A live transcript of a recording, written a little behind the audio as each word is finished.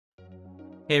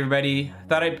Hey everybody,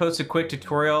 thought I'd post a quick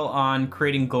tutorial on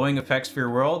creating glowing effects for your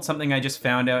world, something I just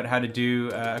found out how to do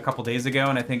a couple days ago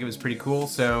and I think it was pretty cool.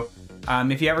 So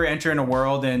if you ever enter in a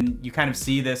world and you kind of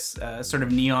see this sort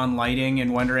of neon lighting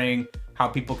and wondering how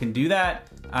people can do that,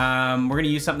 we're going to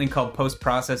use something called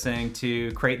post-processing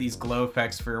to create these glow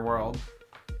effects for your world.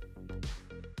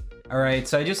 Alright,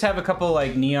 so I just have a couple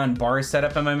like neon bars set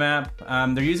up on my map.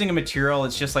 They're using a material,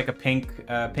 it's just like a pink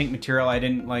material. I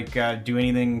didn't like do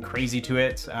anything crazy to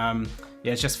it. Yeah,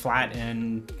 it's just flat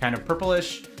and kind of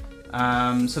purplish.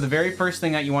 So the very first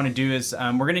thing that you want to do is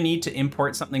we're going to need to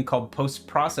import something called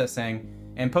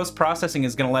post-processing. And post-processing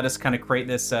is going to let us kind of create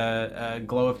this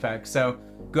glow effect. So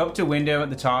go up to Window at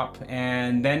the top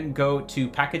and then go to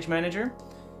Package Manager.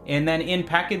 And then in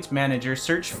Package Manager,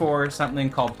 search for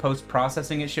something called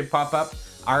post-processing. It should pop up.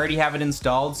 I already have it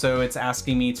installed, so it's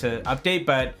asking me to update,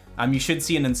 but you should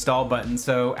see an install button.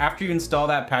 So after you install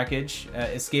that package,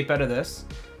 escape out of this.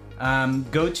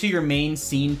 Go to your main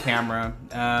scene camera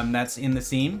that's in the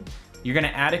scene. You're gonna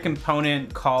add a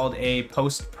component called a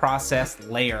post-process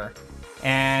layer.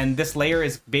 And this layer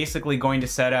is basically going to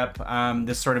set up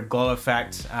this sort of glow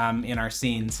effect in our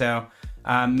scene. So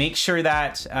make sure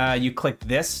that you click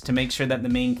this to make sure that the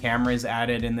main camera is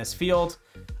added in this field.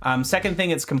 Second thing,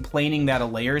 it's complaining that a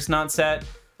layer is not set.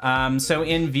 So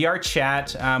in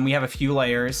VRChat, we have a few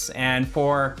layers, and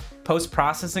for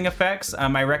post-processing effects,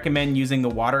 I recommend using the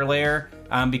water layer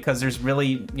because there's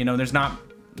really,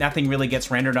 nothing really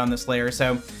gets rendered on this layer.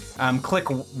 So click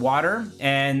water,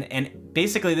 and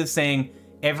basically this is saying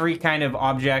every kind of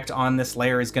object on this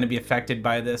layer is going to be affected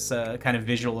by this kind of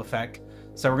visual effect.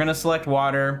 So we're going to select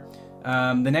water.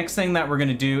 The next thing that we're going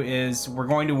to do is we're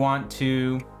going to want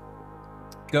to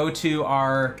go to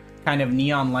our kind of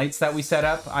neon lights that we set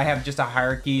up. I have just a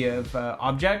hierarchy of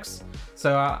objects.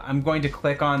 So I'm going to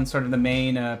click on sort of the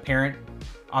main parent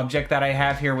object that I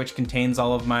have here, which contains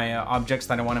all of my objects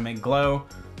that I want to make glow.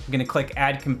 I'm going to click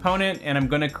Add Component, and I'm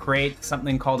going to create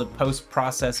something called a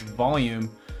post-process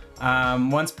volume.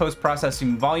 Once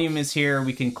post-processing volume is here,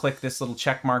 we can click this little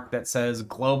check mark that says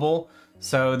global.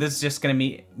 So this is just going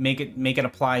to make it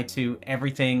apply to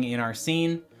everything in our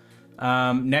scene.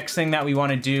 Next thing that we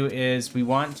want to do is we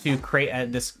want to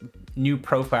create this new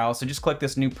profile. So just click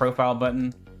this new profile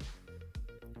button.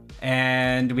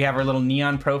 And we have our little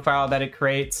neon profile that it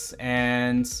creates.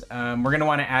 And we're going to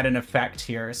want to add an effect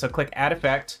here. So click Add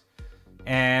Effect.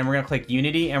 And we're going to click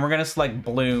Unity. And we're going to select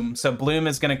Bloom. So Bloom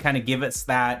is going to kind of give us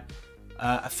that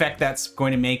effect that's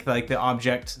going to make like the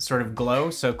object sort of glow.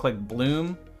 So click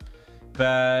Bloom.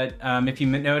 But if you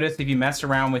notice, if you mess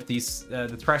around with these, the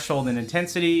threshold and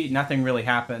intensity, nothing really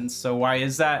happens. So why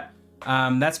is that?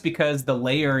 That's because the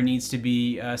layer needs to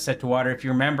be set to water. If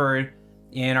you remember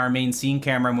in our main scene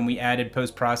camera, when we added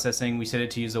post-processing, we set it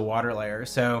to use a water layer.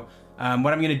 So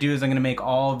what I'm gonna do is I'm gonna make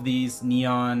all of these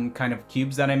neon kind of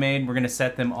cubes that I made. We're gonna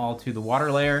set them all to the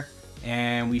water layer,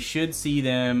 and we should see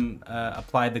them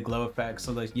apply the glow effect.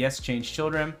 So like, yes, change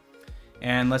children.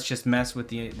 And let's just mess with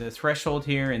the threshold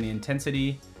here and the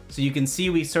intensity. So you can see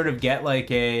we sort of get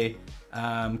like a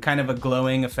kind of a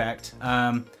glowing effect.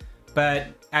 But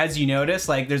as you notice,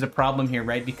 like there's a problem here,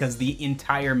 right? Because the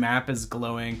entire map is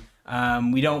glowing.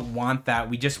 We don't want that.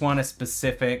 We just want a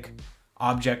specific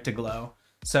object to glow.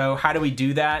 So how do we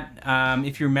do that?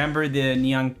 If you remember the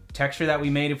neon texture that we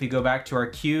made, if we go back to our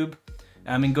cube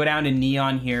and go down to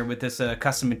neon here with this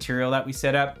custom material that we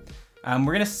set up,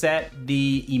 we're gonna set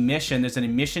the emission. There's an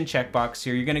emission checkbox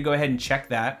here. You're gonna go ahead and check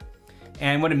that.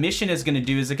 And what emission is gonna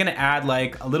do is it's gonna add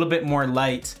like a little bit more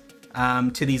light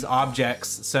to these objects.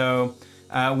 So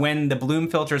when the bloom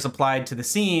filter is applied to the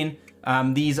scene,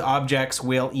 these objects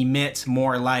will emit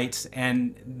more light,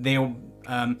 and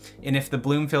and if the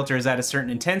bloom filter is at a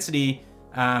certain intensity,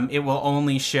 it will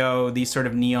only show these sort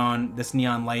of this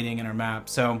neon lighting in our map.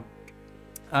 So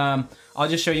I'll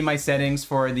just show you my settings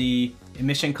for the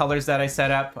emission colors that I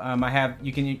set up.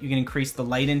 You can increase the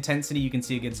light intensity. You can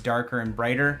see it gets darker and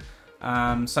brighter. So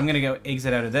I'm gonna go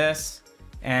exit out of this,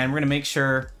 and we're gonna make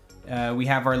sure we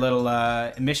have our little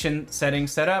emission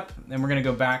settings set up. Then we're gonna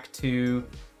go back to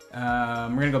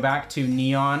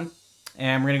neon,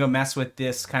 and we're gonna go mess with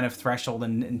this kind of threshold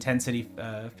and intensity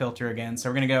filter again. So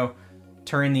we're gonna go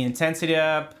turn the intensity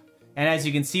up. And as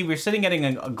you can see, we're sitting getting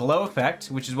a glow effect,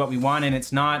 which is what we want, and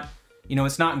it's not,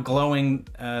 it's not glowing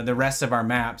the rest of our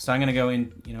map. So I'm gonna go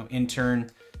in,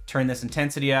 turn this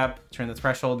intensity up, turn the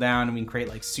threshold down, and we can create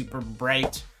like super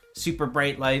bright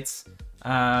lights.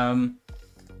 And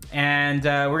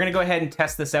we're gonna go ahead and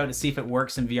test this out to see if it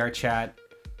works in VRChat.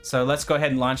 So let's go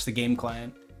ahead and launch the game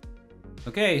client.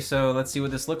 Okay, so let's see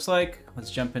what this looks like.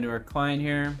 Let's jump into our client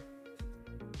here.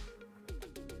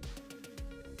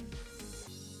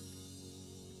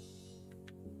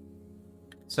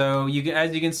 So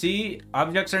as you can see,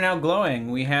 objects are now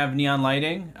glowing. We have neon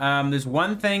lighting. There's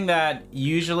one thing that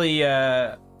usually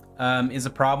is a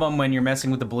problem when you're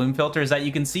messing with the bloom filter, is that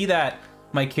you can see that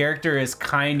my character is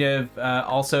kind of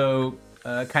also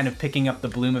kind of picking up the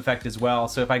bloom effect as well.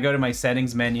 So if I go to my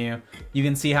settings menu, you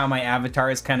can see how my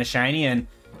avatar is kind of shiny, and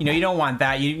you know, you don't want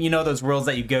that. You know those worlds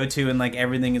that you go to and like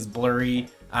everything is blurry.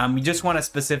 You just want a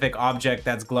specific object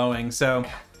that's glowing. So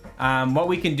what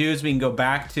we can do is we can go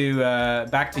back to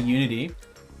Unity.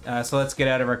 So let's get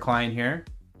out of our client here.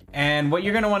 And what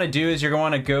you're going to want to do is you're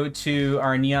going to want to go to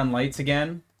our neon lights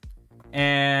again.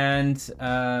 And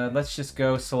let's just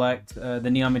go select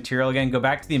the neon material again, go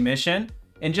back to the emission,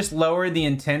 and just lower the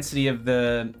intensity of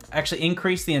actually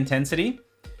increase the intensity.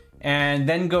 And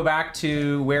then go back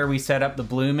to where we set up the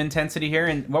bloom intensity here.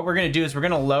 And what we're going to do is we're going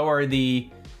to lower the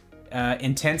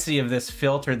intensity of this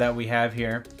filter that we have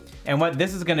here. And what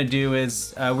this is going to do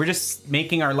is we're just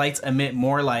making our lights emit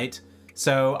more light.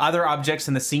 So other objects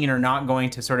in the scene are not going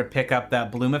to sort of pick up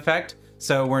that bloom effect.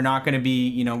 So we're not going to be,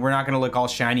 you know, we're not going to look all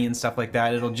shiny and stuff like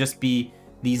that. It'll just be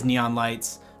these neon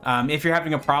lights. If you're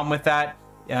having a problem with that,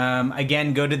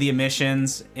 again, go to the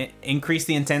emissions, increase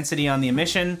the intensity on the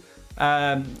emission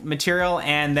material,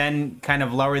 and then kind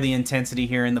of lower the intensity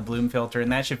here in the bloom filter,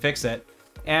 and that should fix it.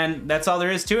 And that's all there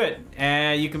is to it.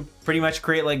 And you can pretty much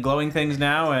create like glowing things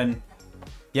now, and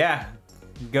yeah,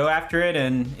 go after it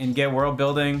and get world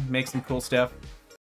building, make some cool stuff.